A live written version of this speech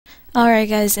Alright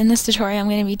guys, in this tutorial I'm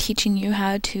going to be teaching you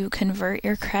how to convert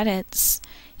your credits,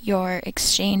 your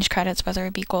exchange credits, whether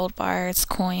it be gold bars,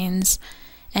 coins,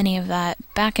 any of that,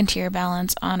 back into your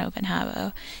balance on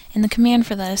openHabbo. And the command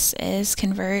for this is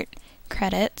convert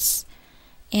credits,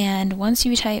 and once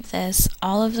you type this,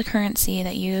 all of the currency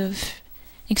that you've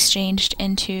exchanged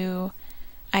into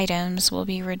items will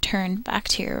be returned back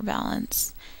to your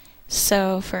balance.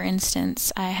 So for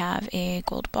instance, I have a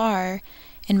gold bar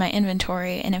in my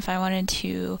inventory, and if I wanted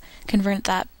to convert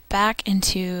that back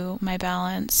into my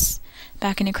balance,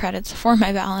 back into credits for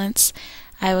my balance,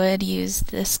 I would use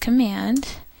this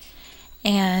command,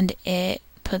 and it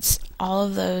puts all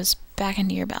of those back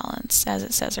into your balance, as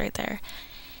it says right there.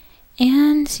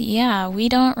 And yeah, we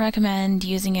don't recommend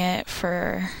using it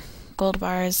for gold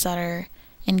bars that are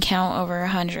in count over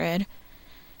 100,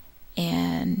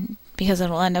 and because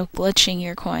it'll end up glitching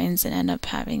your coins and end up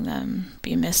having them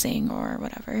be missing or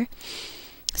whatever.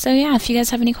 So yeah, if you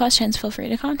guys have any questions, feel free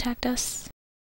to contact us.